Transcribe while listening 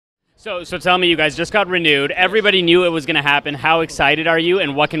So tell me, you guys just got renewed. Everybody knew it was going to happen. How excited are you,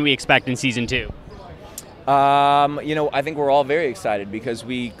 and what can we expect in season 2? I think we're all very excited because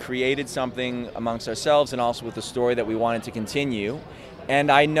we created something amongst ourselves and also with the story that we wanted to continue.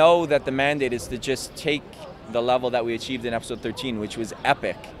 And I know that the mandate is to just take the level that we achieved in episode 13, which was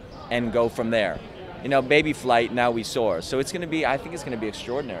epic, and go from there. Baby flight, now we soar. So it's going to be, I think it's going to be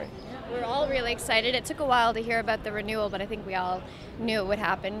extraordinary. We're all really excited. It took a while to hear about the renewal, but I think we all knew it would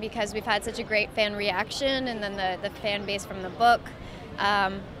happen because we've had such a great fan reaction, and then the fan base from the book.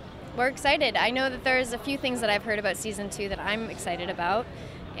 We're excited. I know that there's a few things that I've heard about season 2 that I'm excited about,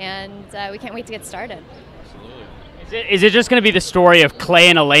 and we can't wait to get started. Absolutely. Is it just going to be the story of Clay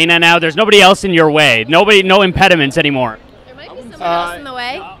and Elena now? There's nobody else in your way. No impediments anymore. There might be someone else in the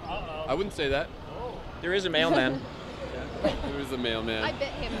way. I wouldn't say that. There is a mailman. There is a mailman. I bit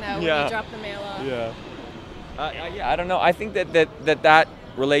him though when he dropped the mail off. Yeah. I don't know. I think that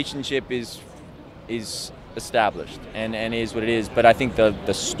relationship is established and is what it is. But I think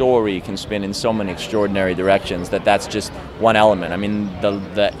the story can spin in so many extraordinary directions that's just one element. I mean,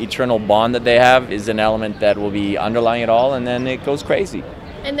 the eternal bond that they have is an element that will be underlying it all, and then it goes crazy.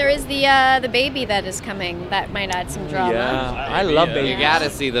 And there is the baby that is coming. That might add some drama. Yeah, I love babies. You gotta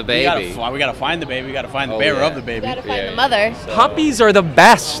see the baby. We gotta find the baby. We gotta find the bearer of the baby. You gotta find the mother. Puppies are the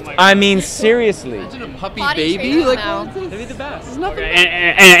best. I mean, seriously. Imagine a puppy Potty baby. trained now. They'd be the best.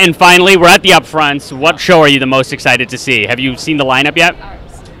 Okay, and finally, we're at the Upfronts. What show are you the most excited to see? Have you seen the lineup yet?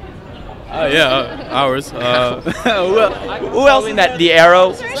 Ours. Who else in the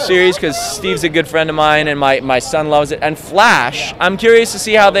Arrow series? Because Steve's a good friend of mine, and my son loves it. And Flash. I'm curious to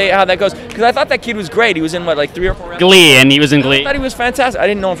see how that goes. Because I thought that kid was great. He was in 3 or 4 Glee, and he was in Glee. I thought he was fantastic. I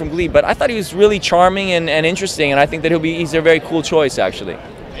didn't know him from Glee, but I thought he was really charming and interesting. And I think that he's a very cool choice, actually.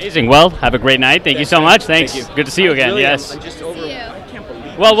 Amazing. Well, have a great night. Thank you so much. Thanks. Thank you. Good to see you again. Really, yes. I'm just over. I can't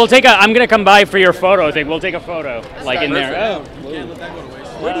believe. Well, I'm gonna come by for your photo. I think we'll take a photo, in there. Oh.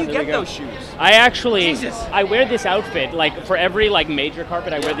 Where do you get those shoes? I wear this outfit, for every major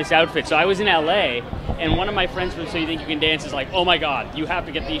carpet, I wear this outfit. So I was in LA, and one of my friends from So You Think You Can Dance is like, oh my God, you have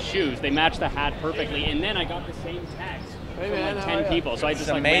to get these shoes. They match the hat perfectly. And then I got the same text from 10 people. So I just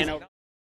ran over.